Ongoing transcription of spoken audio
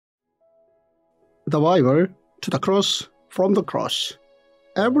The Bible to the cross, from the cross.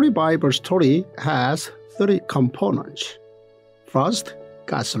 Every Bible story has three components. First,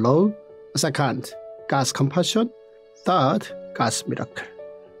 God's law. Second, God's compassion. Third, God's miracle.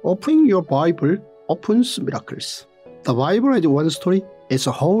 Opening your Bible opens miracles. The Bible as one story is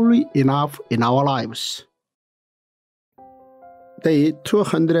wholly enough in our lives. Day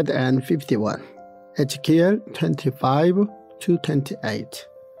 251, Ezekiel 25-28.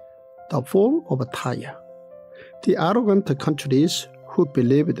 The fall of Tyre. The arrogant countries who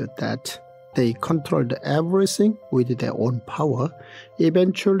believed that they controlled everything with their own power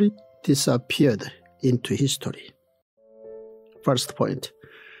eventually disappeared into history. First point,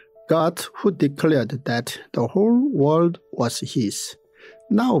 God, who declared that the whole world was His,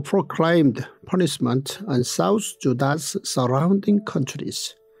 now proclaimed punishment on South Judah's surrounding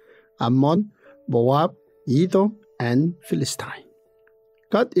countries, Ammon, Moab, Edom, and Philistine.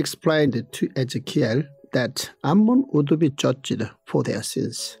 God explained to Ezekiel that Ammon would be judged for their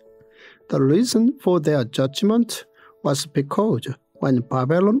sins. The reason for their judgment was because when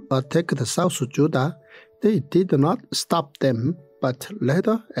Babylon attacked South Judah, they did not stop them, but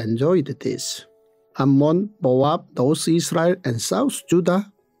later enjoyed this. Ammon, Moab, North Israel, and South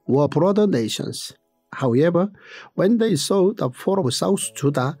Judah were brother nations. However, when they saw the fall of South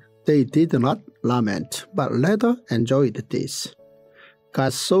Judah, they did not lament, but later enjoyed this.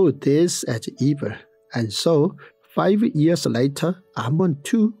 God saw this as evil, and so 5 years later, Ammon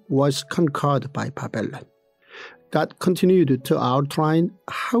too was conquered by Babylon. God continued to outline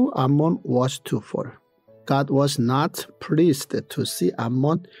how Ammon was to fall. God was not pleased to see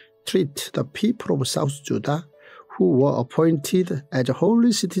Ammon treat the people of South Judah, who were appointed as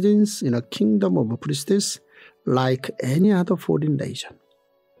holy citizens in a kingdom of priests, like any other foreign nation.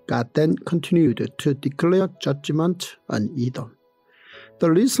 God then continued to declare judgment on Edom.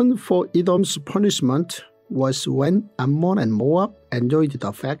 The reason for Edom's punishment was when Ammon and Moab enjoyed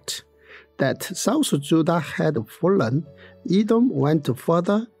the fact that South Judah had fallen, Edom went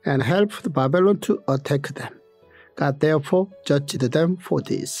further and helped Babylon to attack them. God therefore judged them for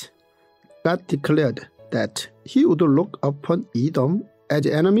this. God declared that He would look upon Edom as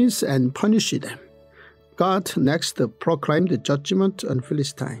enemies and punish them. God next proclaimed judgment on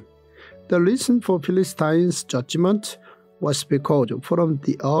Philistine. The reason for Philistine's judgment was because from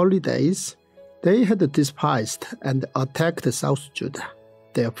the early days, they had despised and attacked South Judah.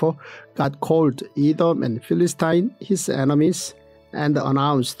 Therefore, God called Edom and Philistine His enemies and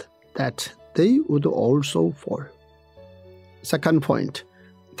announced that they would also fall. Second point,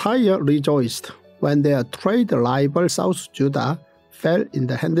 Tyre rejoiced when their trade rival South Judah fell in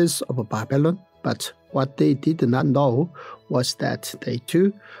the hands of Babylon, but what they did not know was that they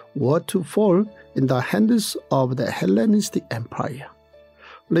too were to fall in the hands of the Hellenistic Empire.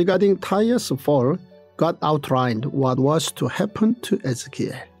 Regarding Tyre's fall, God outlined what was to happen to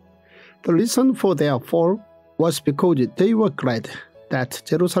Ezekiel. The reason for their fall was because they were glad that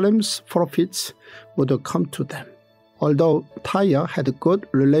Jerusalem's prophets would come to them. Although Tyre had good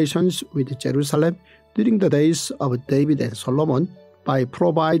relations with Jerusalem during the days of David and Solomon, by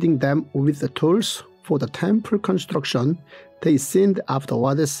providing them with the tools for the temple construction, they sinned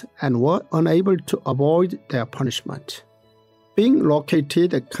afterwards and were unable to avoid their punishment. Being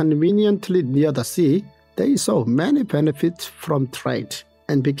located conveniently near the sea, they saw many benefits from trade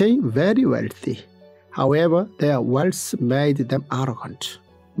and became very wealthy. However, their wealth made them arrogant.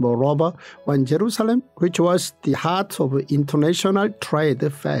 Moreover, when Jerusalem, which was the heart of international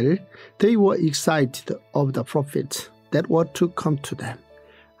trade, fell, they were excited of the profits that were to come to them.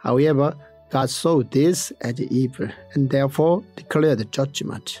 However, God saw this as evil and therefore declared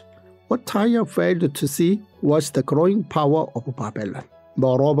judgment. What Tyre failed to see was the growing power of Babylon.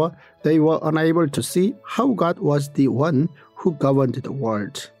 Moreover, they were unable to see how God was the one who governed the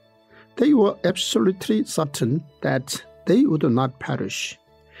world. They were absolutely certain that they would not perish.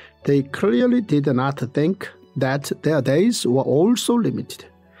 They clearly did not think that their days were also limited.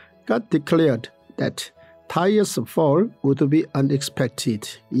 God declared that Tyre's fall would be unexpected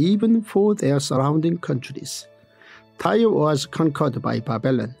even for their surrounding countries. Tyre was conquered by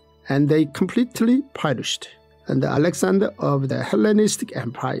Babylon, and they completely perished under Alexander of the Hellenistic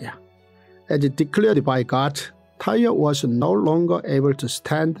Empire. As declared by God, Tyre was no longer able to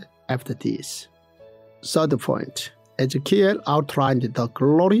stand after this. Third point, Ezekiel outlined the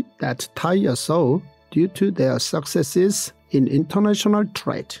glory that Tyre saw due to their successes in international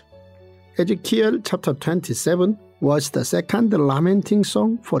trade. Ezekiel chapter 27 was the second lamenting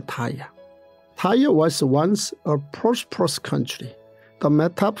song for Tyre. Tyre was once a prosperous country. The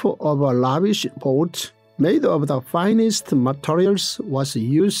metaphor of a lavish boat made of the finest materials, was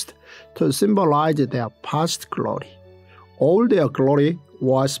used to symbolize their past glory. All their glory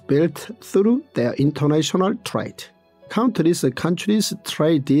was built through their international trade. Countless countries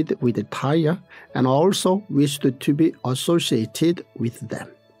traded with Tyre and also wished to be associated with them.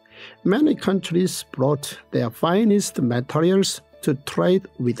 Many countries brought their finest materials to trade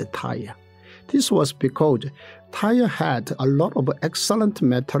with Tyre. This was because Tyre had a lot of excellent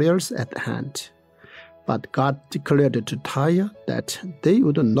materials at hand. But God declared to Tyre that they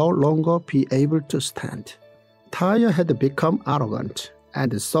would no longer be able to stand. Tyre had become arrogant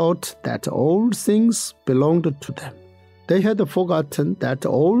and thought that all things belonged to them. They had forgotten that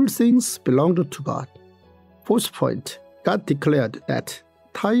all things belonged to God. Fourth point, God declared that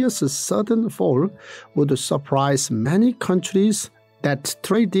Tyre's sudden fall would surprise many countries that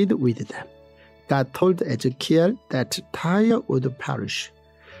traded with them. God told Ezekiel that Tyre would perish.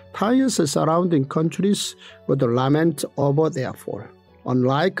 Tyre's surrounding countries would lament over their fall.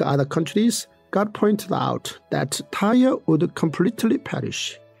 Unlike other countries, God pointed out that Tyre would completely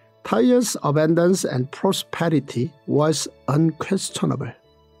perish. Tyre's abundance and prosperity was unquestionable.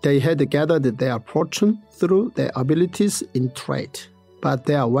 They had gathered their fortune through their abilities in trade, but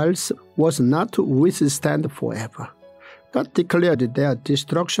their wealth was not to withstand forever. God declared their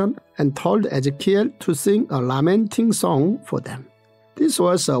destruction and told Ezekiel to sing a lamenting song for them. This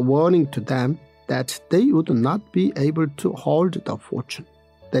was a warning to them that they would not be able to hold the fortune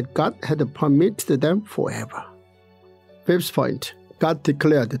that God had permitted them forever. Fifth point, God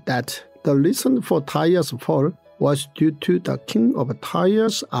declared that the reason for Tyre's fall was due to the king of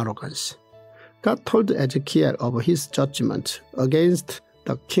Tyre's arrogance. God told Ezekiel of his judgment against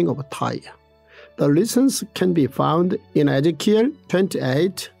the king of Tyre. The reasons can be found in Ezekiel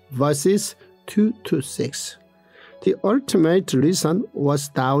 28, verses 2-6. The ultimate reason was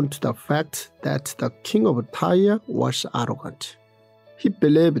down to the fact that the king of Tyre was arrogant. He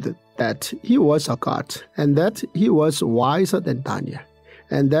believed that he was a god and that he was wiser than Daniel,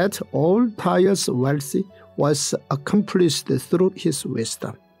 and that all Tyre's wealth was accomplished through his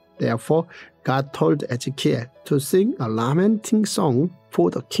wisdom. Therefore, God told Ezekiel to sing a lamenting song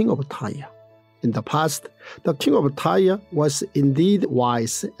for the king of Tyre. In the past, the king of Tyre was indeed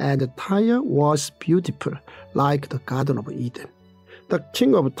wise, and Tyre was beautiful, like the Garden of Eden. The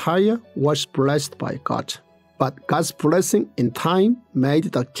king of Tyre was blessed by God, but God's blessing in time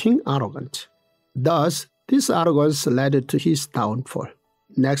made the king arrogant. Thus, this arrogance led to his downfall.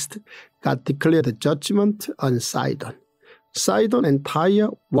 Next, God declared judgment on Sidon. Sidon and Tyre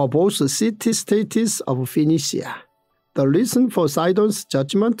were both city-states of Phoenicia. The reason for Sidon's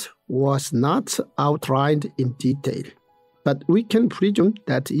judgment was not outlined in detail, but we can presume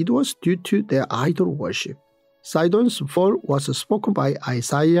that it was due to their idol worship. Sidon's fall was spoken by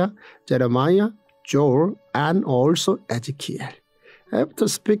Isaiah, Jeremiah, Joel, and also Ezekiel. After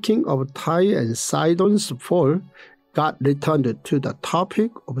speaking of Tyre and Sidon's fall, God returned to the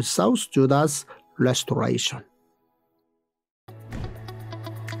topic of South Judah's restoration.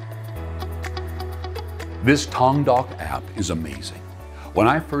 This Tongdok app is amazing. When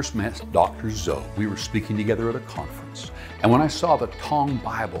I first met Dr. Byoungho, we were speaking together at a conference. And when I saw the Tong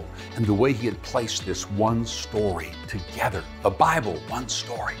Bible and the way he had placed this one story together, the Bible, one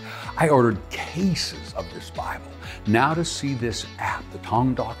story, I ordered cases of this Bible. Now to see this app, the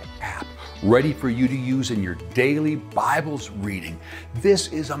Tongdok app, ready for you to use in your daily Bible's reading. This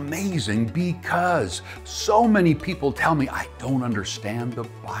is amazing because so many people tell me I don't understand the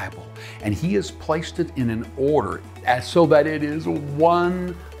Bible. And he has placed it in an order so that it is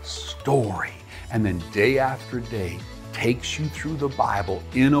one story. And then day after day takes you through the Bible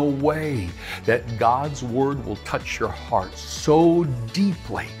in a way that God's Word will touch your heart so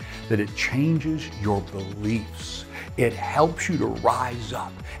deeply that it changes your beliefs. It helps you to rise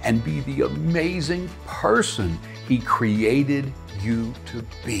up and be the amazing person He created you to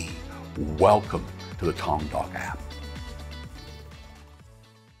be. Welcome to the Tongdok app.